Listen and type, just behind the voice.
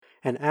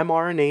an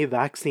mRNA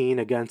vaccine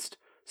against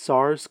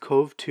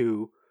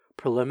SARS-CoV-2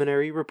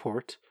 preliminary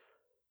report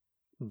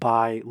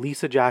by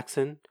Lisa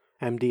Jackson,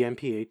 MD,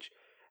 MPH,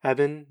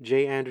 Evan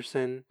J.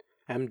 Anderson,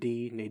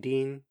 MD,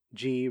 Nadine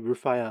G.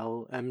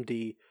 Rufael,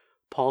 MD,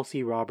 Paul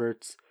C.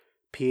 Roberts,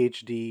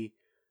 PhD,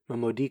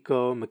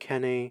 Momodiko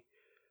McKenney,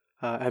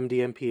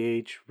 MD,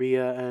 MPH,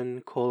 Ria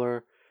N.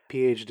 Kohler,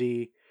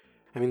 PhD.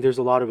 I mean, there's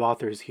a lot of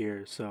authors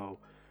here, so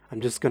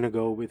I'm just going to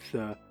go with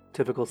the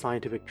typical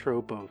scientific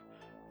trope of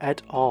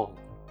et al.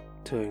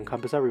 To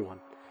encompass everyone.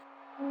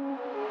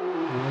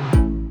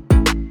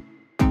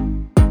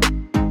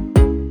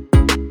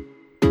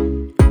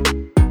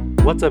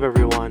 What's up,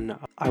 everyone?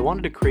 I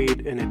wanted to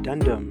create an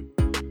addendum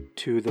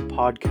to the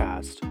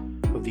podcast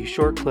of these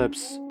short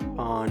clips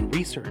on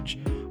research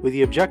with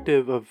the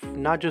objective of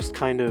not just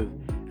kind of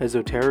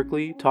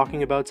esoterically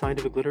talking about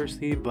scientific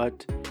literacy,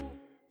 but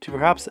to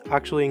perhaps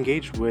actually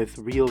engage with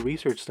real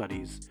research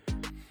studies.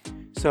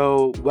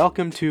 So,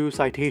 welcome to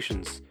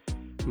Citations.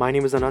 My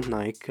name is Anant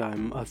Naik.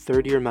 I'm a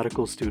third-year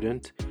medical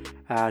student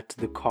at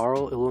the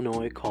Carle,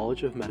 Illinois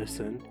College of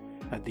Medicine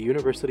at the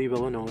University of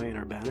Illinois in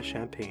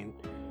Urbana-Champaign.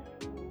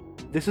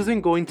 This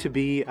isn't going to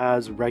be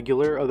as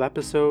regular of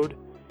episode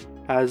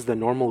as the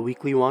normal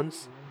weekly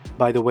ones.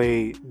 By the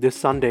way, this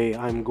Sunday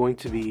I'm going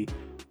to be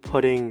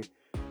putting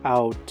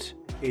out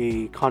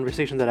a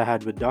conversation that I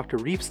had with Dr.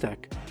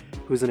 Reefsteck,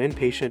 who's an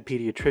inpatient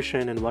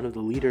pediatrician and one of the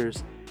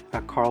leaders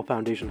at Carle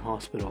Foundation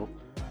Hospital.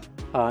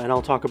 And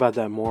I'll talk about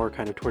that more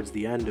kind of towards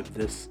the end of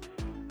this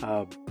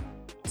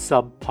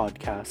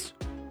sub-podcast.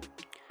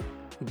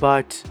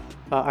 But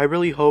I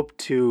really hope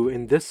to,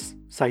 in this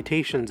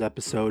Citations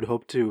episode,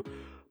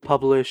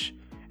 publish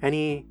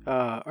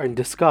and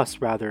discuss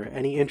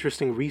any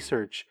interesting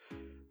research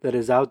that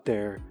is out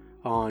there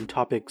on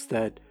topics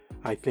that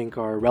I think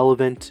are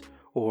relevant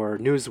or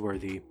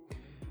newsworthy.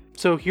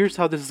 So here's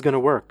how this is going to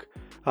work.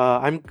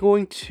 I'm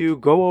going to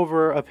go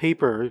over a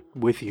paper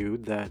with you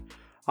that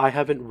I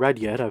haven't read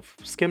yet. I've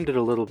skimmed it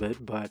a little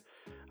bit, but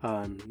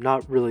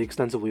not really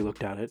extensively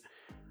looked at it.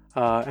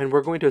 And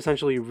we're going to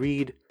essentially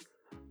read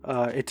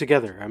it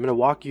together. I'm going to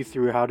walk you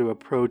through how to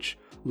approach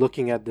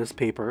looking at this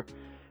paper.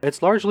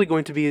 It's largely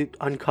going to be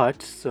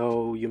uncut,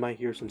 so you might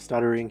hear some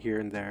stuttering here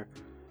and there.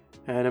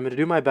 And I'm going to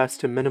do my best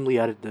to minimally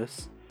edit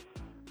this.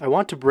 I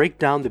want to break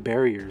down the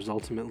barriers,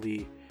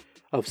 ultimately,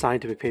 of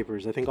scientific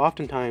papers. I think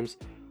oftentimes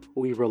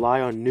we rely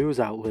on news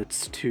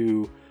outlets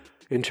to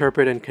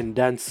interpret and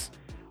condense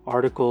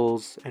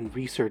articles and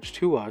research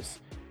to us.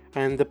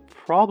 And the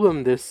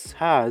problem this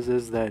has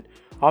is that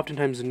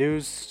oftentimes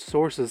news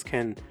sources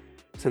can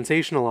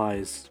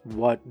sensationalize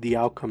what the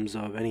outcomes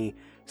of any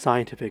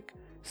scientific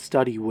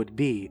study would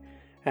be,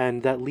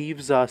 and that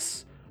leaves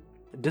us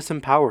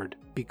disempowered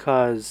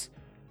because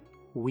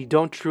we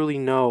don't truly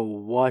know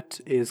what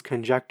is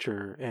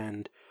conjecture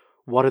and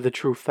what are the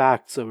true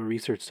facts of a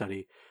research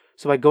study.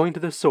 So by going to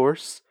the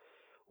source,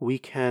 we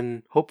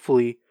can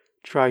hopefully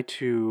try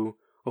to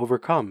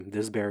overcome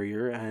this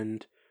barrier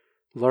and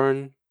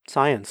learn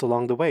science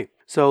along the way.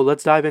 So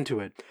let's dive into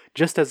it.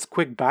 Just as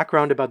quick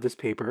background about this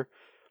paper,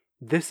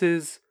 this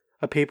is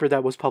a paper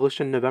that was published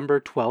in November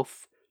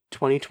 12th,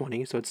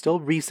 2020, so it's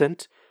still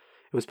recent.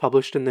 It was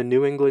published in the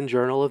New England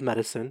Journal of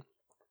Medicine,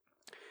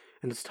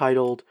 and it's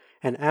titled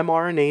An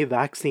mRNA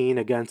Vaccine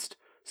Against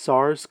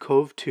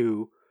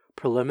SARS-CoV-2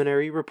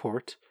 Preliminary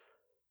Report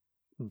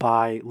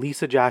by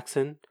Lisa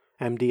Jackson,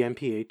 MD,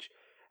 MPH,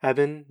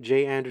 Evan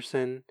J.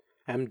 Anderson,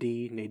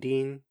 MD,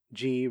 Nadine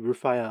G.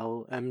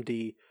 Rufael,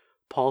 MD,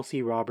 Paul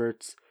C.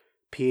 Roberts,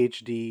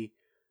 PhD,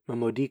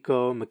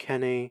 Momodiko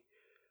McKenney,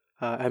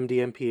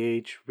 MD,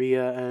 MPH,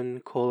 Ria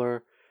N.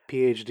 Kohler,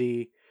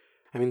 PhD.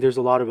 I mean, there's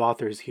a lot of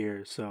authors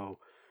here, so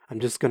I'm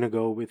just going to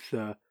go with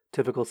the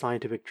typical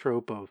scientific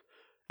trope of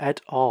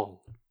et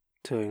al.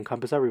 To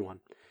encompass everyone.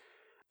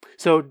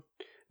 So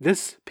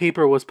this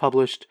paper was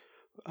published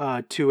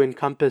to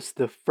encompass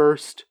the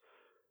first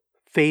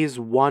phase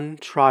 1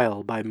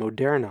 trial by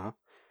Moderna.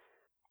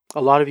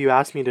 A lot of you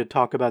asked me to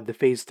talk about the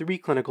phase 3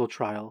 clinical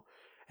trial,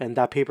 and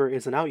that paper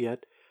isn't out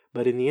yet,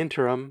 but in the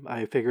interim,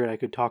 I figured I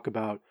could talk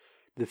about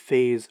the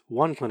phase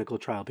 1 clinical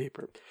trial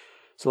paper.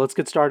 So let's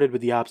get started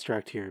with the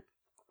abstract here.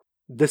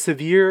 The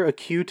Severe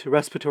Acute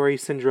Respiratory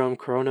Syndrome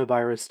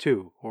Coronavirus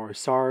 2, or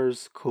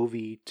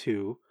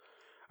SARS-CoV-2,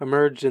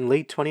 emerged in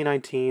late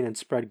 2019 and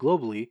spread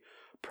globally,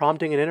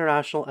 prompting an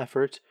international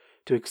effort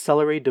to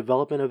accelerate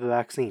development of a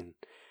vaccine.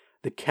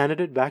 The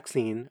candidate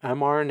vaccine,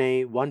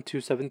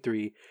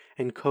 mRNA-1273,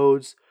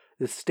 encodes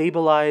the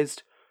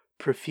stabilized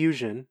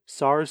perfusion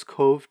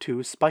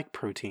SARS-CoV-2 spike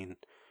protein.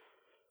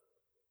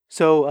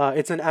 So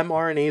it's an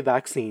mRNA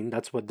vaccine,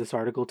 that's what this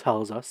article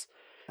tells us.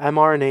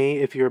 mRNA,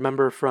 if you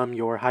remember from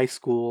your high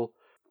school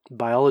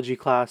biology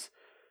class,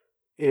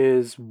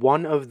 is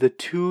one of the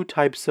two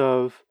types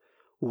of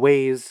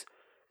ways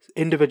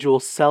individual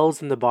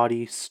cells in the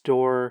body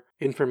store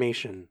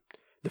information.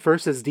 The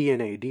first is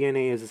DNA.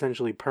 DNA is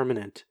essentially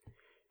permanent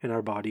in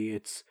our body.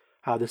 It's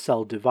how the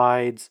cell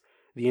divides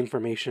the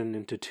information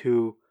into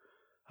two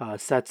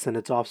sets and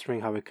its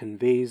offspring, how it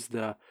conveys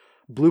the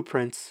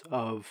blueprints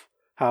of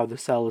how the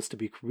cell is to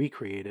be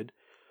recreated.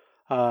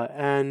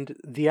 And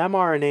the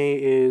mRNA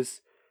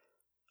is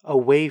a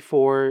way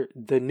for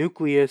the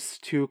nucleus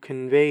to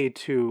convey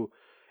to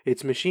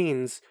its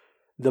machines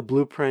the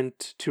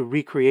blueprint to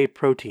recreate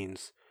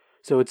proteins.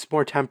 So it's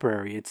more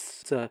temporary.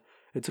 It's a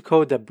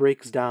code that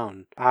breaks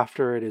down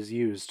after it is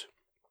used.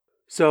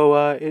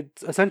 So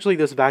it's essentially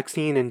this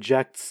vaccine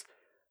injects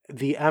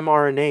the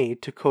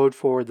mRNA to code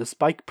for the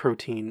spike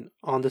protein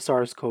on the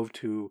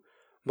SARS-CoV-2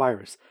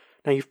 virus.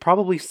 Now you've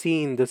probably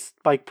seen the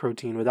spike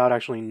protein without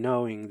actually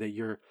knowing that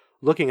you're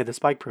looking at the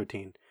spike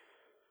protein.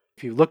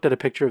 If you looked at a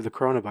picture of the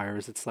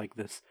coronavirus, it's like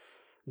this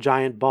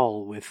giant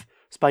ball with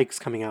spikes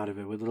coming out of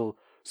it, with little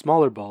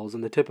smaller balls on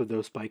the tip of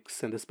those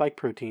spikes, and the spike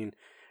protein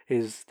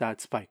is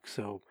that spike.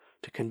 So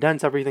to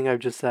condense everything I've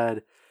just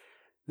said,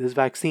 this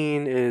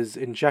vaccine is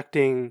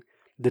injecting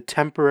the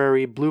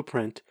temporary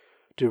blueprint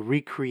to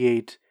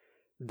recreate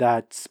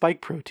that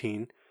spike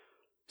protein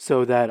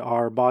so that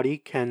our body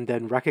can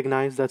then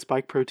recognize that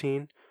spike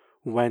protein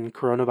when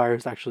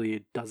coronavirus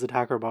actually does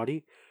attack our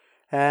body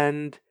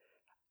and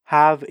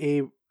have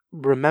a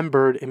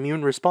remembered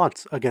immune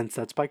response against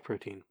that spike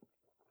protein.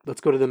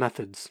 Let's go to the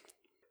methods.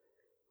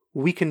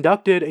 We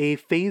conducted a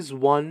phase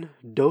 1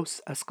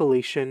 dose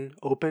escalation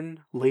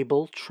open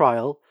label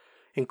trial,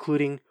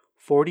 including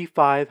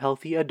 45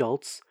 healthy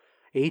adults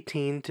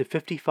 18 to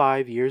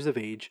 55 years of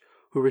age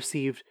who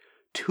received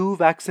 2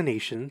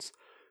 vaccinations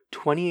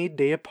 28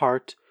 days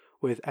apart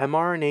with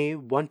mRNA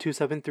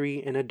 1273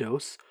 in a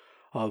dose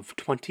of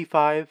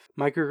 25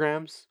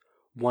 micrograms,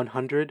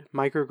 100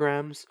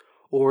 micrograms,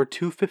 or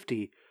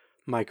 250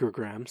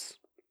 micrograms.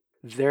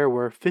 There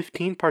were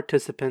 15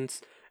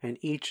 participants in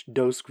each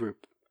dose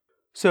group.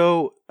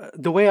 So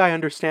the way I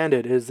understand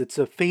it is it's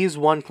a phase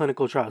 1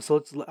 clinical trial.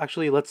 So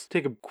let's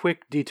take a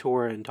quick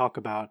detour and talk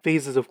about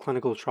phases of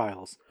clinical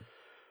trials.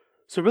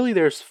 So really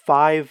there's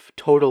 5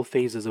 total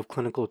phases of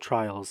clinical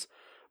trials,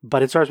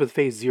 but it starts with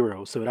phase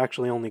 0, so it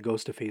actually only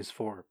goes to phase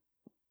 4.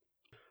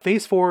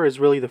 Phase 4 is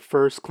really the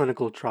first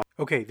clinical trial.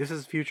 Okay, this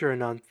is Future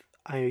Ananth.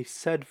 I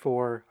said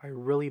 4, I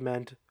really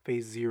meant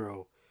phase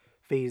 0.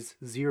 Phase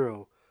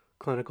 0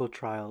 clinical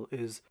trial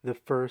is the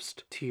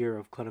first tier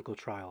of clinical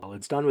trial.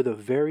 It's done with a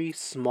very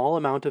small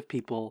amount of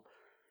people,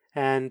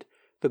 and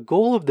the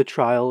goal of the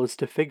trial is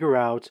to figure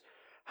out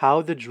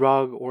how the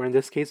drug, or in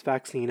this case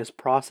vaccine, is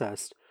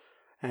processed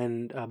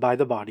and by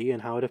the body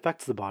and how it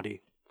affects the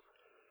body.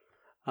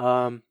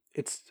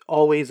 It's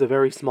always a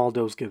very small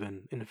dose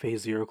given in a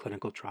phase 0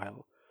 clinical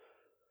trial.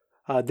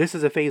 This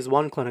is a phase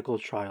 1 clinical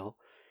trial.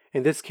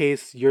 In this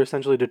case, you're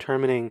essentially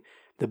determining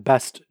the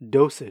best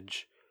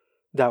dosage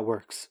that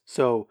works.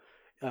 So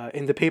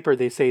in the paper,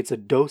 they say it's a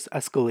dose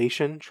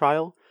escalation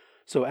trial.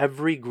 So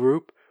every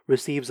group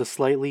receives a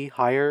slightly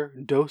higher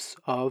dose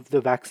of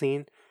the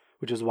vaccine,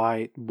 which is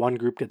why one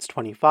group gets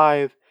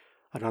 25,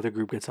 another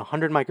group gets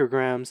 100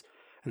 micrograms,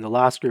 and the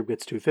last group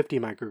gets 250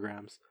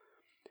 micrograms.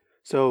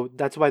 So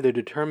that's why they're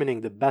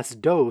determining the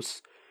best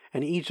dose,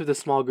 and each of the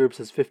small groups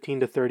has 15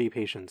 to 30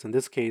 patients. In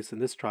this case, in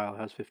this trial,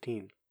 has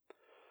 15.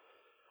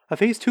 A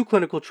phase 2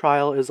 clinical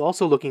trial is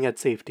also looking at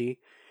safety,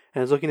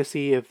 and is looking to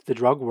see if the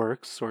drug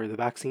works, or the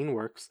vaccine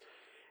works.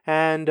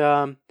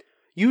 And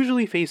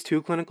usually phase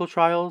 2 clinical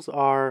trials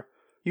are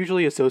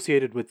usually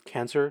associated with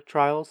cancer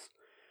trials.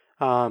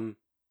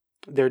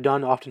 They're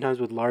done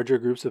oftentimes with larger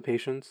groups of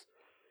patients.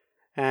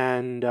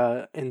 And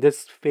in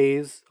this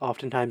phase,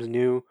 oftentimes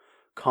new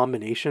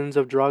combinations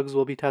of drugs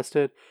will be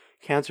tested.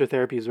 Cancer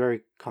therapy is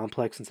very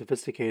complex and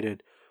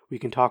sophisticated. We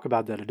can talk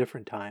about that a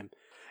different time.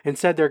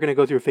 Instead, they're going to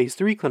go through a phase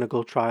 3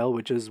 clinical trial,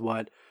 which is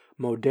what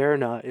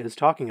Moderna is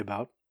talking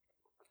about.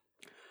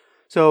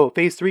 So,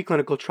 phase 3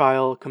 clinical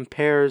trial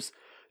compares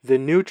the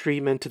new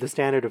treatment to the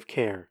standard of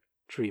care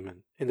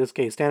treatment. In this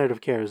case, standard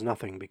of care is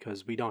nothing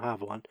because we don't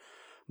have one,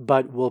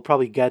 but we'll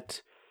probably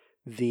get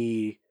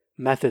the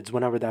methods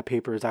whenever that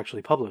paper is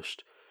actually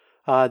published.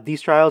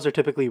 These trials are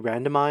typically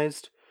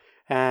randomized,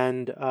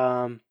 and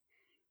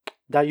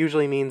that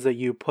usually means that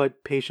you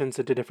put patients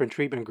into different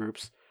treatment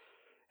groups.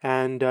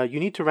 And you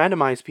need to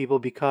randomize people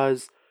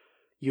because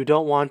you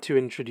don't want to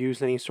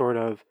introduce any sort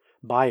of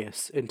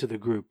bias into the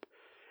group.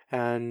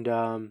 And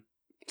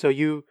so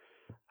you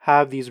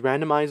have these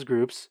randomized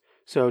groups.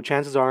 So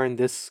chances are in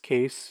this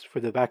case, for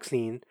the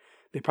vaccine,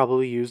 they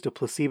probably used a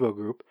placebo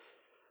group.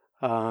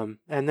 And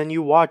then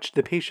you watch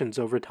the patients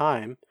over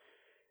time,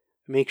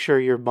 make sure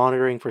you're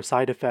monitoring for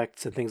side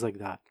effects and things like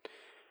that.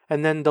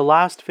 And then the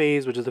last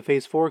phase, which is the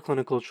phase 4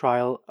 clinical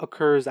trial,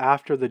 occurs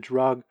after the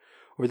drug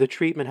or the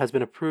treatment has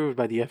been approved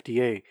by the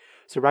FDA.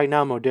 So right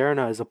now,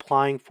 Moderna is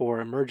applying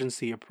for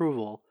emergency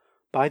approval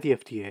by the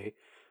FDA.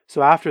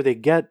 So after they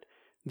get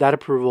that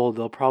approval,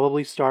 they'll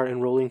probably start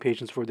enrolling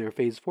patients for their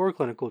phase 4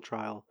 clinical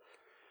trial.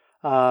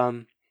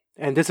 And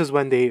this is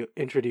when they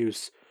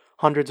introduce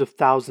hundreds of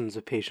thousands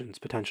of patients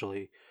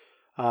potentially.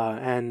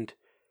 And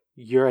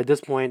you're at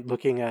this point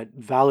looking at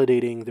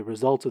validating the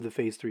results of the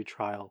phase 3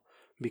 trial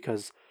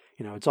because,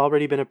 it's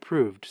already been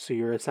approved. So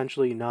you're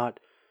essentially you're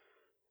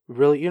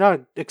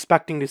not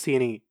expecting to see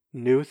any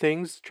new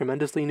things,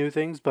 tremendously new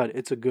things, but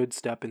it's a good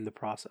step in the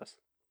process.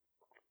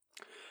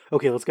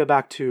 Okay, let's get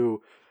back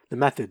to the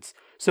methods.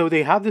 So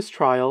they have this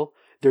trial.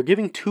 They're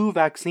giving 2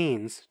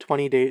 vaccines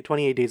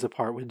 28 days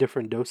apart with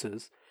different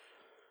doses.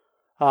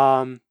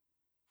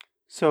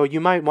 So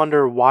you might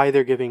wonder why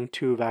they're giving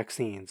 2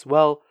 vaccines.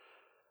 Well,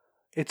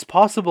 it's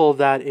possible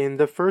that in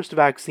the first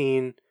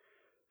vaccine,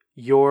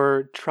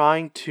 you're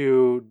trying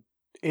to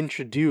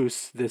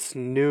introduce this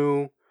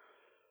new.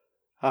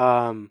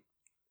 The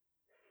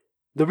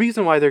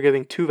reason why they're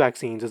giving 2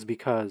 vaccines is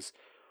because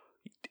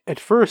at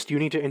first you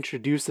need to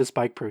introduce the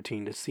spike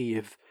protein to see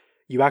if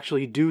you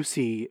actually do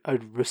see a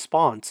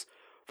response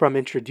from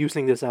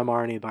introducing this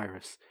mRNA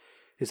virus.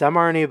 This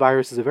mRNA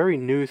virus is a very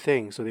new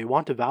thing, so they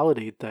want to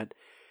validate that,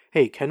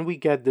 hey, can we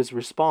get this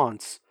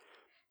response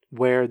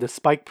where the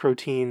spike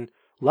protein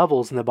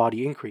levels in the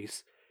body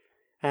increase?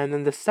 And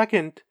then the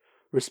second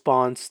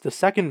response, the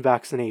second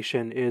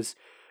vaccination, is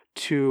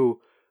to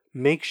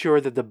make sure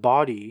that the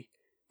body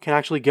can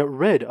actually get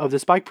rid of the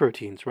spike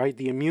proteins, right?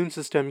 The immune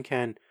system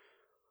can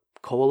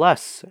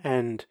coalesce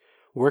and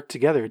work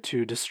together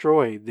to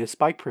destroy the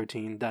spike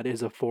protein that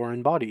is a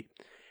foreign body.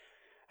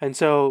 And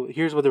so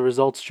here's what the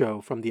results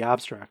show from the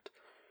abstract.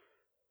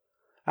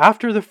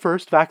 After the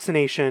first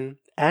vaccination,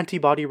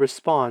 antibody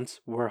response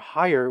were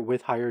higher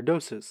with higher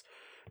doses.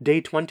 Day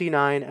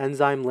 29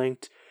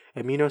 enzyme-linked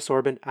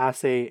immunosorbent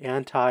assay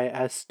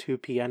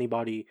anti-S2P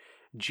antibody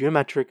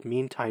geometric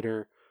mean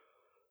titer,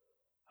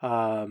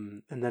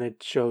 and then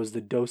it shows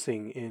the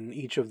dosing in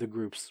each of the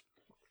groups.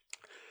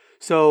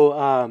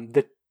 So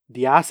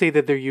the assay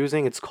that they're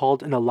using, it's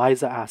called an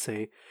ELISA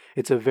assay.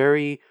 It's a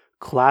very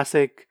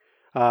classic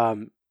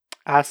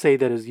assay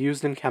that is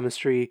used in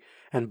chemistry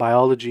and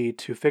biology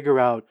to figure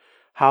out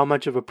how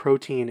much of a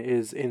protein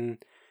is in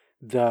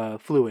the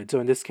fluid. So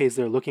in this case,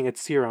 they're looking at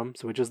serum,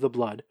 which is the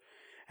blood,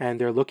 and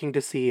they're looking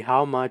to see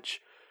how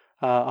much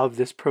of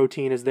this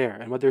protein is there.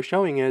 And what they're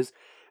showing is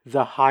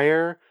the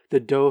higher the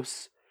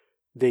dose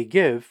they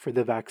give for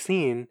the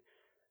vaccine,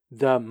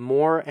 the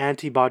more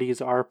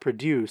antibodies are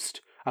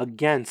produced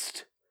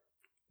against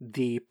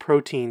the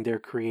protein they're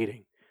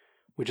creating,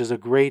 which is a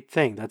great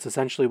thing. That's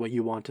essentially what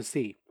you want to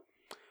see.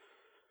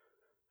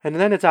 And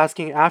then it's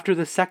asking, after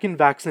the second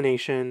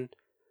vaccination,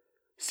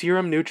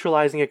 serum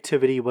neutralizing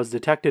activity was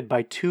detected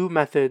by 2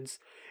 methods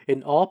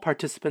in all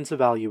participants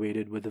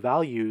evaluated, with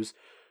values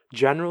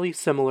generally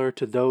similar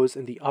to those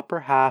in the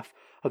upper half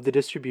of the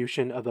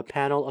distribution of a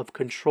panel of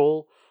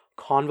control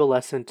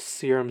convalescent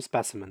serum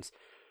specimens.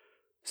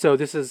 So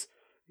this is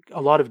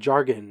a lot of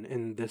jargon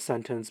in this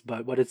sentence,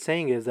 but what it's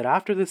saying is that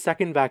after the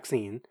second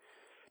vaccine,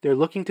 they're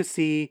looking to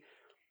see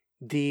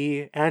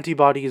the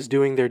antibodies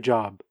doing their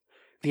job.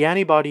 The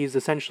antibodies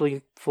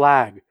essentially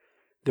flag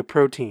the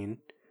protein,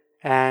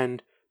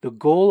 and the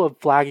goal of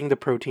flagging the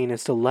protein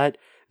is to let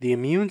the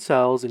immune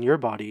cells in your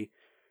body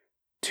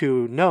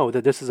to know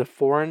that this is a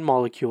foreign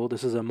molecule,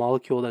 this is a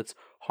molecule that's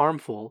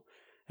harmful,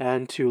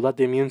 and to let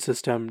the immune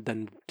system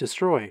then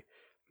destroy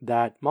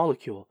that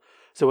molecule.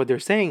 So what they're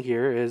saying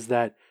here is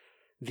that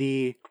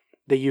they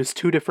use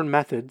 2 different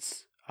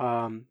methods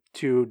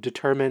to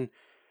determine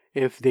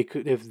if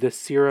the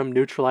serum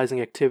neutralizing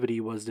activity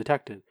was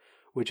detected,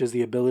 which is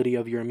the ability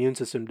of your immune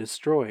system to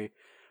destroy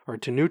or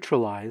to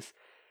neutralize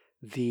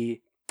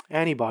the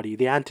antibody,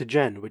 the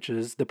antigen, which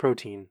is the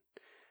protein,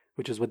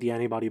 which is what the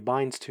antibody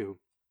binds to.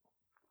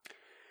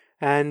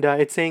 And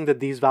it's saying that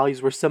these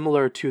values were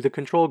similar to the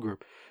control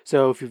group.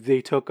 So if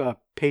they took a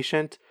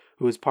patient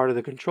who was part of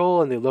the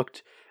control and they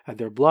looked at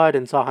their blood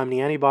and saw how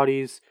many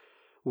antibodies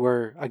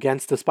were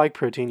against the spike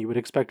protein, you would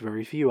expect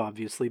very few,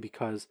 obviously,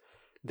 because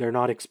they're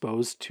not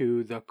exposed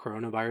to the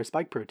coronavirus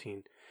spike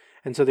protein.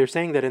 And so they're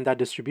saying that in that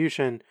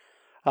distribution,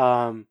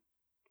 the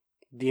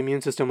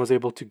immune system was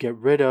able to get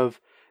rid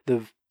of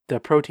the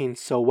protein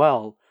so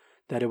well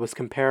that it was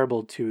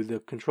comparable to the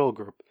control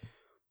group.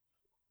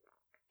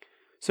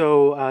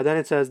 So then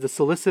it says the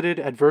solicited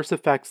adverse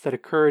effects that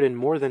occurred in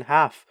more than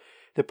half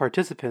the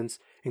participants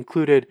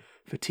included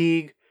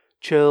fatigue,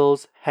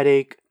 chills,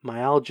 headache,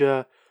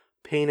 myalgia,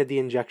 pain at the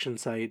injection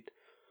site.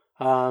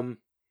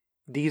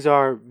 These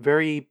are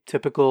very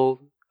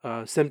typical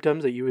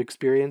symptoms that you would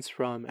experience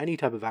from any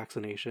type of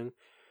vaccination,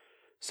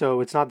 so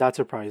it's not that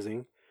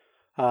surprising.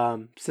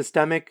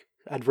 Systemic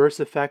adverse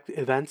effect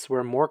events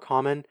were more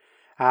common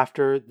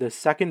after the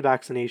second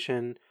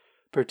vaccination,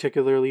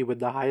 particularly with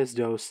the highest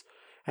dose,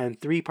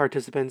 and 3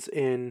 participants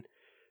in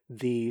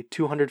the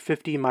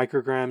 250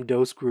 microgram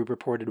dose group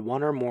reported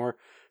 1 or more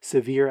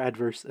severe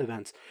adverse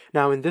events.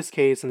 Now, in this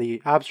case, in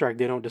the abstract,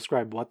 they don't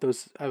describe what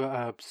those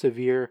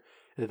severe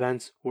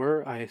events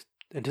were. I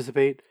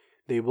anticipate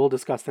they will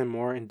discuss them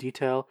more in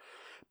detail.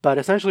 But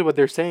essentially what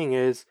they're saying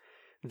is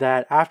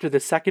that after the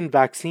second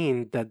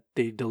vaccine that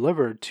they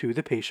delivered to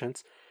the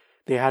patients,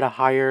 they had a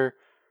higher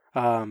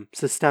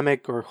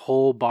systemic or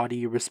whole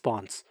body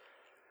response.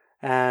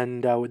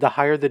 And the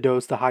higher the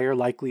dose, the higher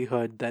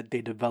likelihood that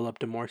they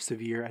developed a more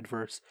severe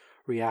adverse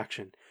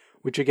reaction,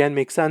 which again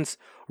makes sense.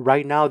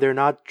 Right now, they're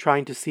not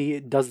trying to see,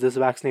 does this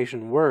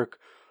vaccination work?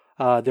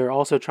 They're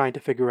also trying to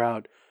figure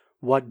out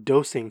what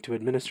dosing to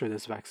administer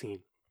this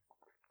vaccine.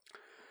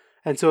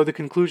 And so the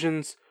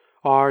conclusions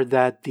are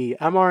that the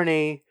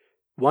mRNA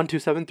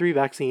 1273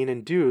 vaccine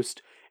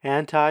induced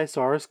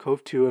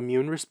anti-SARS-CoV-2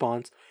 immune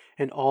response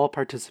in all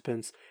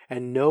participants,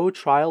 and no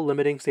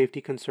trial-limiting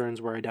safety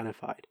concerns were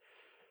identified.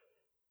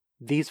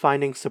 These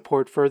findings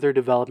support further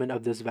development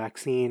of this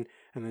vaccine,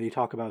 and then they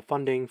talk about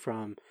funding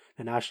from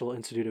the National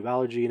Institute of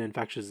Allergy and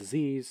Infectious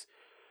Disease.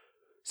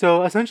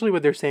 So essentially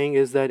what they're saying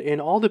is that in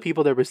all the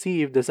people that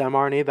received this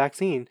mRNA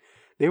vaccine,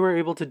 they were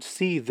able to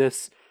see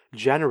this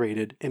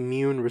generated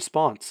immune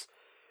response,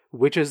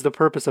 which is the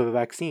purpose of a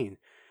vaccine.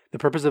 The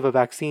purpose of a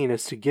vaccine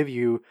is to give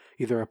you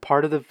either a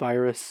part of the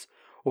virus,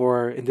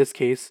 or in this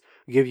case,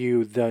 give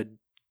you the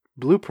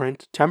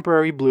blueprint,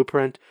 temporary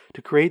blueprint,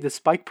 to create the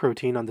spike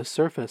protein on the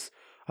surface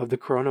of the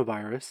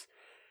coronavirus,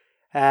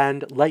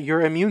 and let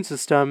your immune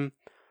system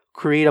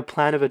create a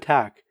plan of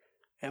attack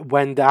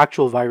when the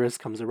actual virus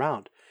comes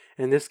around.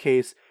 In this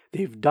case,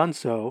 they've done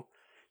so.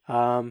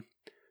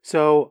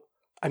 So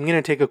I'm going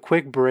to take a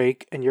quick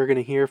break, and you're going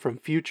to hear from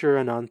future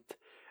Ananth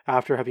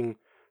after having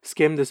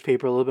skimmed this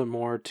paper a little bit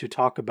more to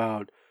talk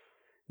about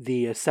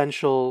the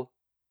essential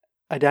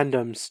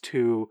addendums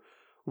to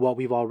what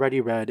we've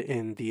already read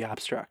in the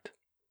abstract.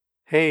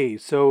 Hey,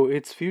 so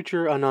it's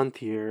future Ananth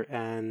here,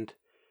 and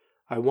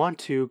I want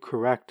to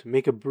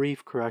make a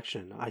brief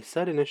correction. I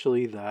said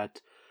initially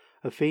that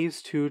a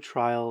phase 2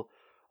 trial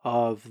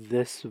of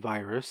this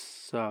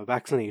virus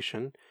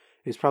vaccination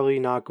is probably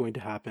not going to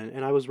happen,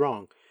 and I was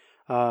wrong.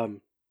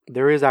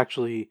 There is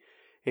actually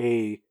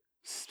a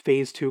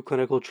phase 2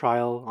 clinical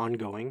trial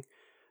ongoing.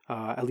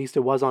 At least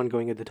it was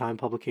ongoing at the time of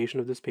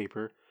publication of this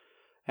paper,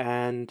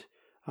 and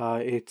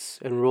it's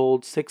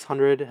enrolled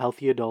 600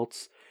 healthy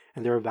adults,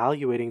 and they're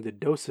evaluating the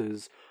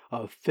doses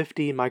of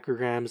 50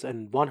 micrograms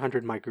and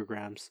 100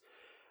 micrograms.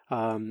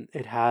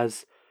 It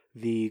has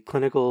the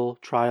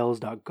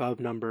clinicaltrials.gov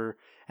number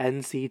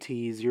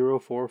NCT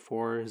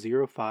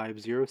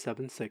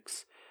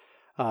 044050076.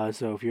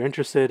 So if you're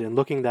interested in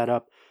looking that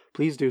up,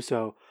 please do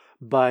so.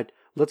 But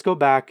let's go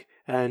back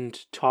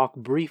and talk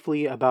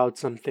briefly about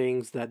some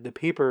things that the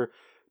paper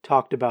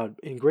talked about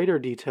in greater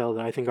detail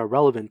that I think are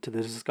relevant to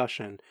the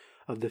discussion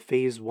of the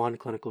phase 1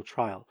 clinical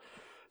trial.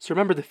 So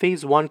remember, the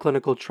phase 1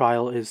 clinical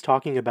trial is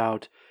talking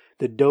about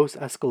the dose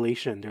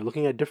escalation. They're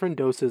looking at different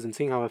doses and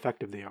seeing how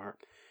effective they are.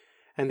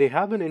 And they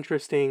have an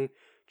interesting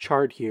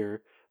chart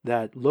here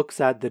that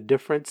looks at the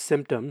different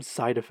symptoms,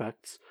 side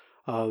effects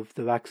of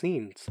the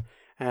vaccines.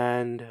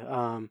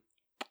 And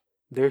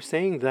they're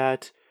saying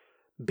that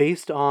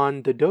based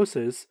on the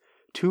doses,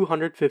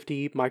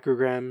 250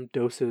 microgram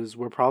doses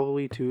were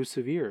probably too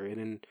severe,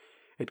 and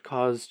it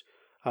caused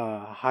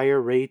a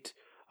higher rate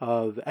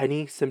of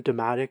any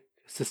systemic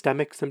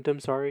symptom.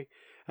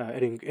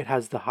 It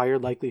has the higher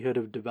likelihood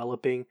of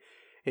developing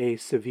a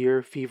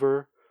severe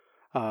fever,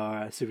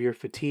 severe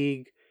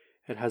fatigue.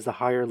 It has the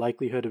higher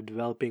likelihood of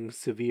developing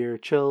severe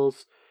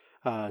chills,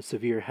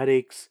 severe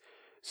headaches.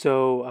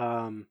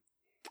 So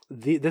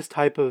this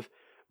type of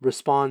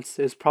response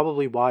is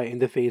probably why in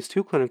the phase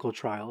 2 clinical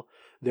trial,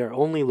 they're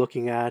only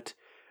looking at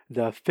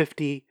the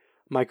 50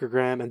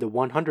 microgram and the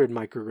 100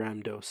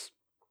 microgram dose.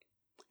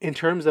 In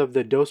terms of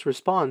the dose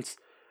response,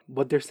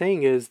 what they're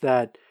saying is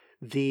that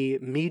the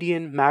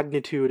median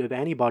magnitude of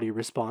antibody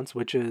response,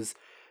 which is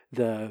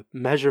the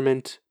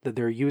measurement that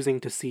they're using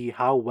to see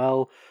how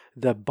well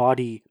the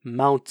body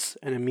mounts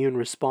an immune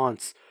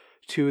response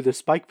to the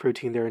spike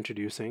protein they're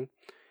introducing,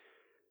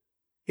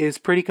 is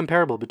pretty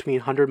comparable between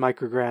 100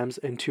 micrograms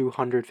and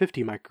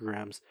 250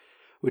 micrograms,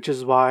 which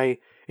is why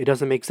it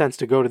doesn't make sense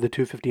to go to the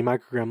 250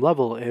 microgram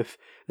level if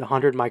the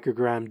 100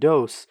 microgram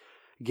dose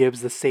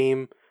gives the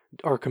same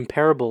or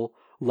comparable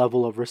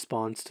level of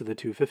response to the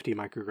 250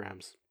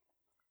 micrograms.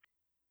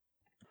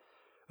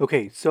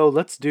 Okay, so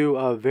let's do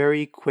a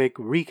very quick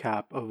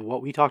recap of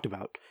what we talked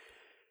about.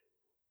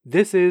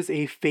 This is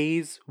a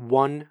phase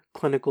 1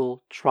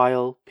 clinical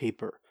trial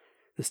paper.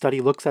 The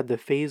study looks at the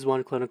phase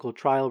 1 clinical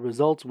trial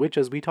results, which,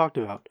 as we talked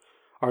about,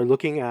 are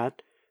looking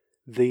at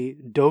the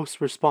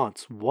dose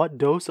response. What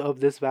dose of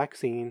this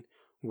vaccine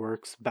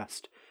works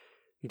best?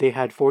 They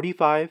had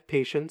 45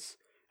 patients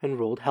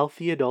enrolled,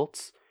 healthy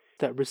adults,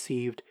 that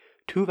received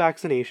 2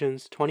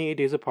 vaccinations 28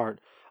 days apart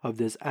of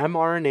this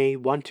mRNA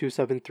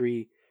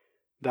 1273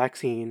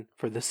 vaccine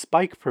for the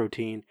spike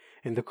protein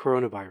in the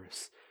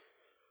coronavirus.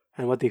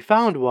 And what they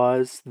found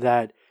was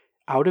that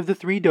out of the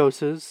 3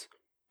 doses,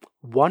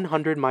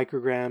 100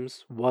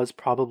 micrograms was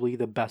probably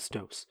the best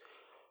dose.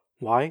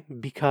 Why?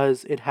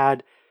 Because it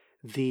had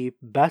the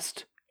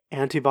best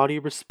antibody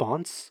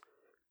response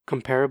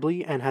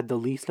comparably and had the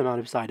least amount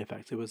of side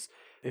effects. It was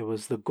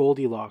the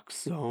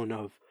Goldilocks zone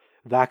of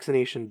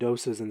vaccination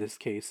doses in this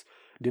case.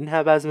 It didn't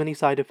have as many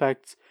side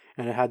effects,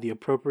 and it had the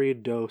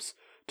appropriate dose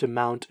to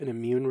mount an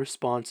immune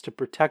response to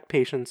protect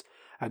patients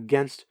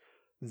against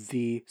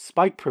the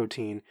spike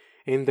protein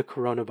in the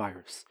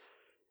coronavirus.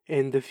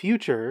 In the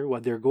future,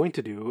 what they're going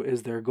to do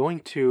is they're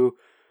going to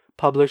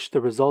publish the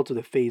results of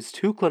the phase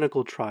 2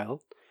 clinical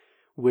trial,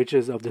 which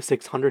is of the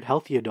 600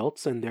 healthy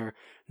adults, and they're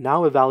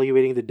now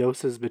evaluating the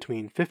doses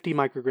between 50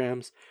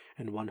 micrograms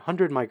and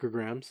 100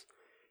 micrograms.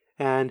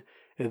 And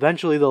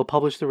Eventually, they'll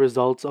publish the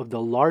results of the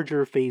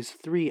larger phase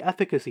 3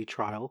 efficacy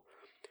trial,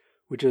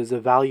 which is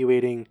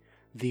evaluating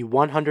the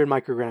 100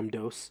 microgram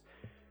dose,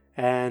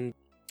 and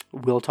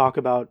we'll talk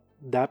about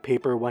that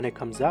paper when it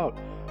comes out.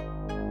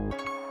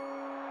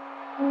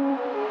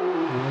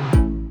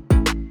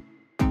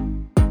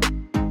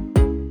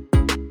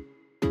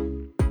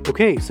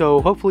 Okay,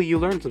 so hopefully you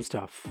learned some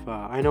stuff.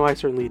 I know I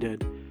certainly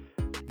did.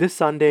 This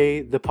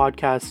Sunday, the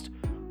podcast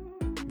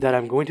that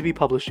I'm going to be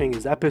publishing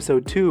is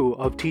episode 2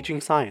 of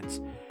Teaching Science.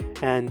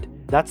 And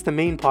that's the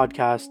main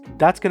podcast.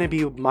 That's going to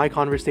be my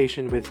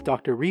conversation with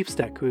Dr.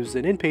 Riefsteck, who's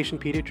an inpatient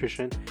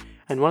pediatrician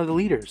and one of the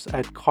leaders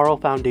at Carle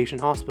Foundation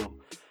Hospital.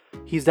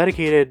 He's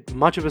dedicated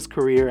much of his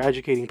career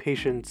educating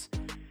patients,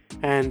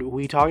 and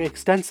we talk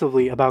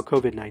extensively about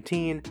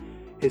COVID-19,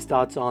 his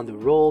thoughts on the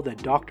role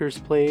that doctors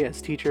play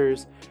as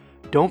teachers.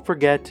 Don't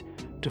forget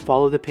to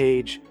follow the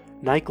page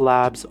Nike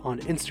Labs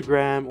on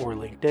Instagram or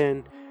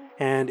LinkedIn.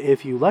 And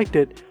if you liked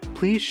it,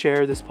 please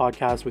share this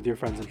podcast with your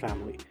friends and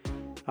family.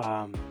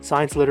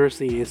 Science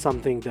literacy is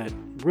something that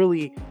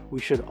really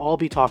we should all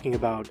be talking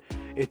about.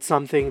 It's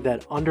something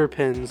that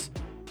underpins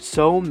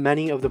so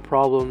many of the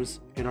problems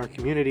in our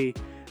community.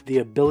 The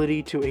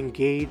ability to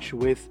engage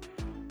with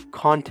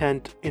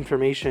content,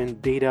 information,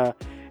 data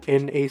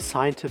in a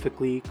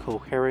scientifically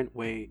coherent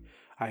way.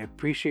 I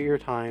appreciate your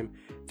time.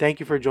 Thank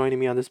you for joining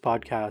me on this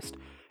podcast.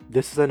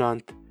 This is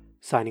Anant,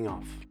 signing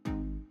off.